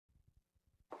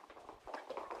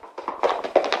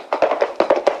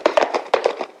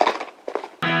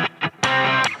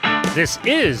This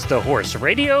is the Horse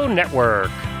Radio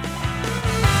Network.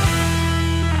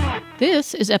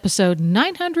 This is episode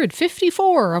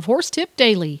 954 of Horse Tip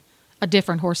Daily. A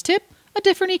different horse tip, a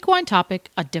different equine topic,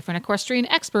 a different equestrian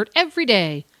expert every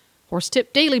day. Horse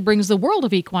Tip Daily brings the world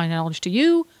of equine knowledge to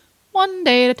you, one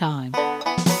day at a time.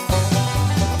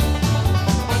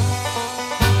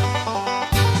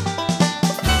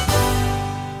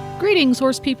 Greetings,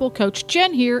 horse people. Coach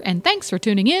Jen here, and thanks for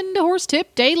tuning in to Horse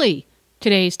Tip Daily.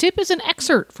 Today's tip is an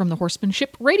excerpt from the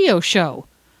Horsemanship Radio Show.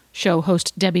 Show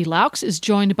host Debbie Laux is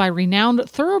joined by renowned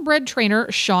thoroughbred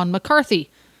trainer Sean McCarthy,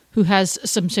 who has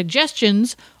some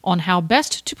suggestions on how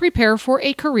best to prepare for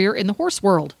a career in the horse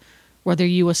world, whether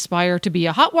you aspire to be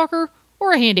a hot walker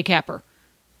or a handicapper.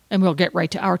 And we'll get right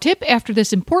to our tip after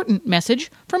this important message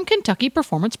from Kentucky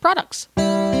Performance Products.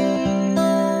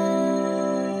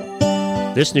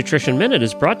 This Nutrition Minute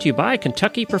is brought to you by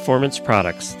Kentucky Performance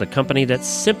Products, the company that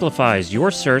simplifies your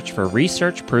search for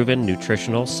research-proven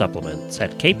nutritional supplements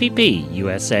at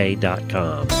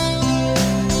kppusa.com.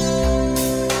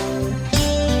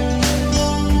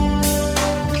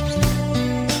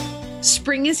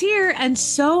 Spring is here, and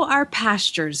so are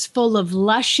pastures full of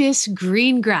luscious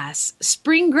green grass.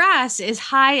 Spring grass is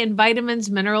high in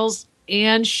vitamins, minerals,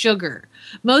 and sugar.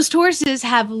 Most horses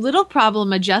have little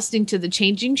problem adjusting to the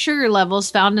changing sugar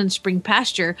levels found in spring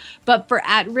pasture, but for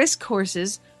at-risk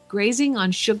horses, grazing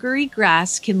on sugary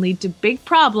grass can lead to big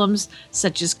problems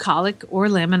such as colic or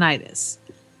laminitis.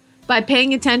 By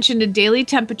paying attention to daily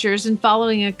temperatures and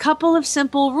following a couple of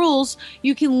simple rules,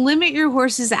 you can limit your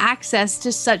horse's access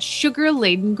to such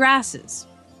sugar-laden grasses.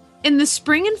 In the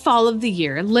spring and fall of the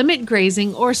year, limit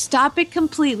grazing or stop it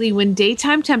completely when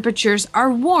daytime temperatures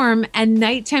are warm and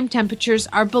nighttime temperatures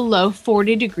are below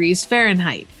 40 degrees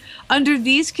Fahrenheit. Under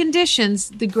these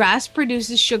conditions, the grass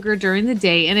produces sugar during the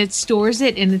day and it stores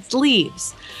it in its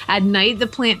leaves. At night, the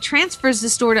plant transfers the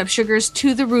stored up sugars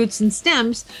to the roots and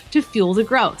stems to fuel the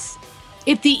growth.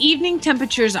 If the evening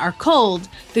temperatures are cold,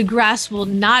 the grass will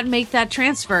not make that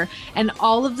transfer, and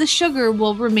all of the sugar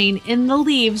will remain in the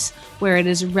leaves where it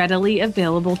is readily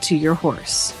available to your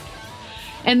horse.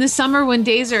 In the summer, when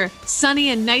days are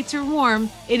sunny and nights are warm,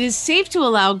 it is safe to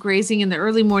allow grazing in the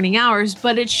early morning hours,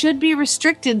 but it should be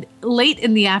restricted late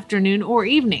in the afternoon or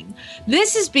evening.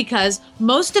 This is because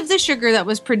most of the sugar that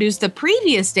was produced the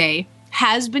previous day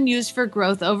has been used for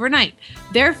growth overnight.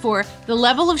 Therefore, the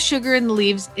level of sugar in the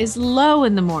leaves is low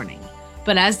in the morning.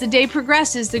 But as the day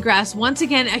progresses, the grass once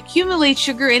again accumulates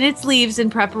sugar in its leaves in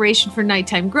preparation for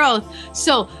nighttime growth.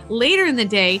 So later in the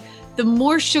day, the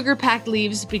more sugar-packed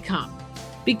leaves become.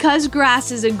 Because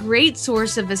grass is a great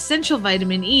source of essential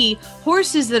vitamin E,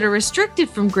 horses that are restricted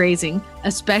from grazing,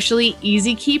 especially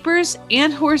easy keepers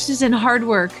and horses in hard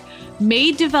work,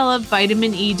 may develop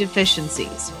vitamin E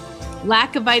deficiencies.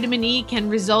 Lack of vitamin E can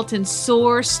result in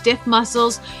sore, stiff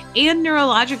muscles and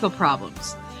neurological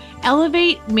problems.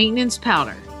 Elevate Maintenance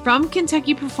Powder from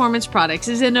Kentucky Performance Products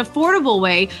is an affordable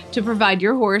way to provide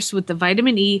your horse with the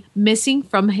vitamin E missing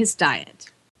from his diet.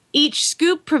 Each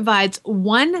scoop provides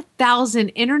 1,000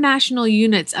 international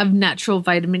units of natural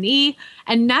vitamin E,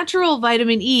 and natural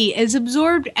vitamin E is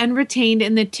absorbed and retained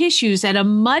in the tissues at a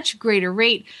much greater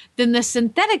rate than the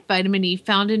synthetic vitamin E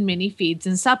found in many feeds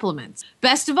and supplements.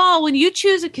 Best of all, when you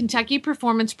choose a Kentucky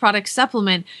Performance Product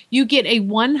supplement, you get a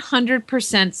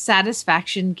 100%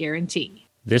 satisfaction guarantee.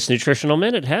 This Nutritional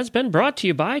Minute has been brought to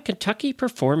you by Kentucky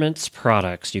Performance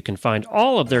Products. You can find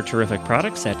all of their terrific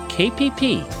products at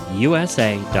kppusa.com.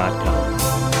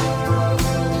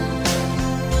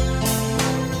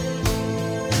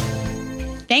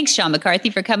 Thanks, Sean McCarthy,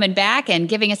 for coming back and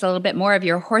giving us a little bit more of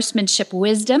your horsemanship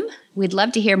wisdom. We'd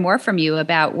love to hear more from you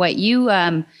about what you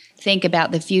think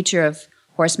about the future of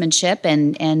horsemanship,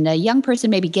 and a young person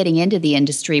maybe getting into the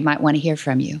industry might want to hear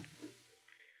from you.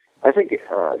 I think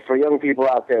for young people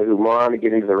out there who want to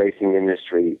get into the racing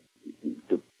industry,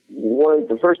 the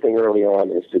first thing early on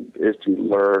is to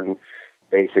learn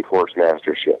basic horse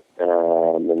mastership,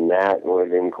 and that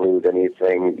would include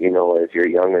anything, if you're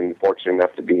young and fortunate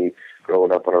enough to be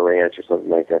growing up on a ranch or something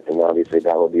like that, then obviously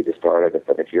that will be the start of it.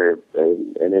 But if you're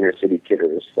an inner city kid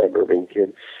or a suburban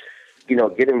kid,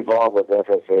 get involved with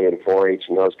FFA and 4-H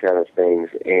and those kind of things,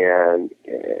 and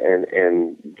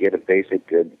get a basic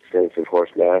good sense of horse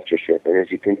mastership. And as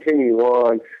you continue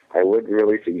on, I would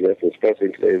really suggest, especially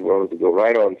in today's world, to go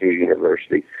right on through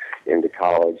university into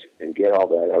college and get all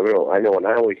that. I know when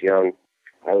I was young,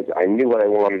 I knew what I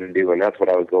wanted to do, and that's what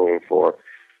I was going for.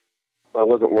 I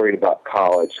wasn't worried about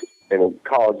college, and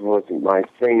college wasn't my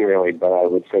thing really. But I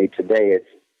would say today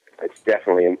it's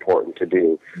definitely important to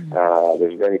do.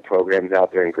 There's many programs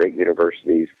out there in great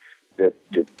universities that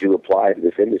do apply to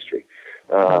this industry.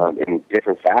 in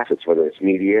different facets, whether it's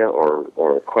media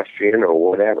or equestrian or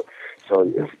whatever. So,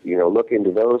 look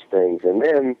into those things, and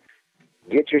then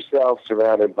get yourself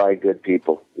surrounded by good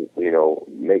people.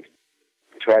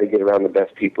 Try to get around the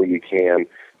best people you can,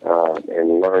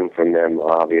 and learn from them,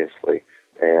 obviously,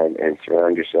 and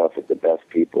surround yourself with the best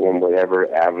people in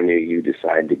whatever avenue you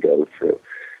decide to go through.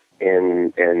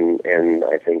 And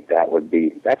I think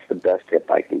that's the best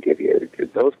tip I can give you.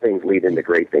 Those things lead into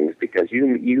great things because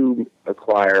you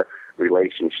acquire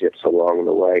relationships along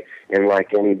the way, and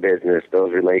like any business,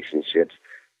 those relationships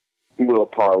will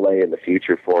parlay in the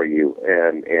future for you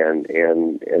and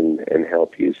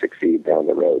help you succeed down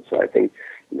the road. So I think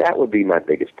that would be my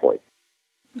biggest point.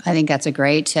 I think that's a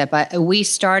great tip. We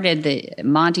started the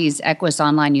Monty's Equus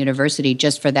Online University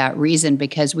just for that reason,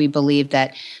 because we believe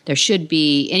that there should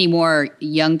be any more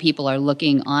young people are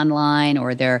looking online,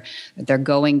 or they're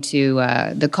going to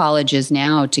the colleges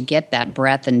now to get that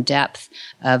breadth and depth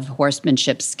of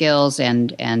horsemanship skills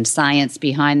and science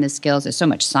behind the skills. There's so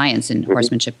much science in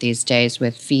horsemanship these days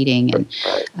with feeding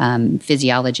and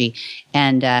physiology.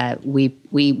 And we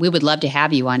would love to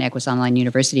have you on Equus Online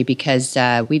University because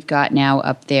we've got now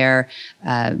up there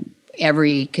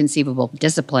every conceivable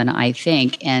discipline, I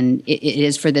think. And it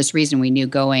is for this reason we knew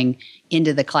going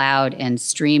into the cloud and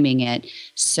streaming it.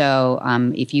 So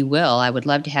if you will, I would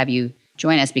love to have you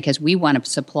join us because we want to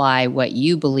supply what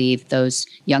you believe those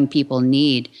young people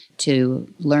need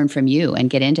to learn from you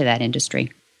and get into that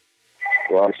industry.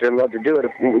 Well, I'd sure love to do it.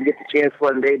 If we get the chance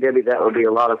one day, Debbie, that would be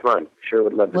a lot of fun. Sure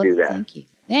would love to do that. Thank you.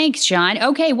 Thanks, Sean.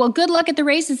 Okay, well, good luck at the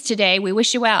races today. We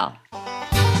wish you well.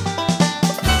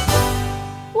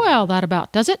 Well, that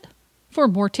about does it. For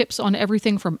more tips on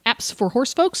everything from apps for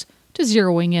horse folks to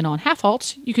zeroing in on half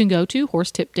halts, you can go to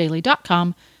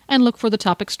horsetipdaily.com and look for the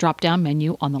topics drop-down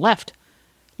menu on the left.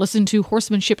 Listen to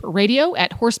Horsemanship Radio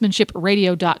at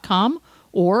horsemanshipradio.com,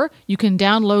 or you can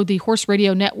download the Horse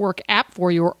Radio Network app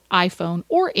for your iPhone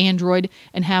or Android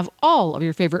and have all of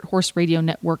your favorite Horse Radio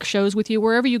Network shows with you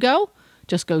wherever you go.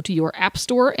 Just go to your app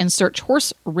store and search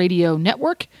Horse Radio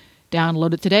Network.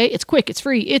 Download it today. It's quick, it's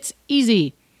free, it's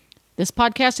easy. This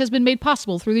podcast has been made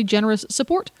possible through the generous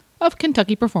support of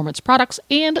Kentucky Performance Products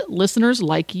and listeners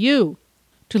like you.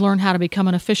 To learn how to become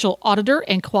an official auditor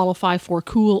and qualify for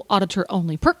cool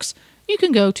auditor-only perks, you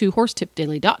can go to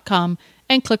horsetipdaily.com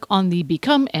and click on the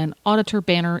Become an Auditor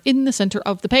banner in the center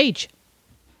of the page.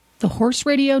 The Horse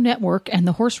Radio Network and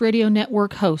the Horse Radio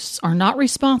Network hosts are not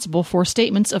responsible for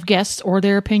statements of guests or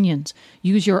their opinions.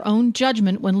 Use your own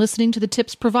judgment when listening to the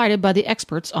tips provided by the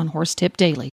experts on Horse Tip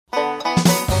Daily.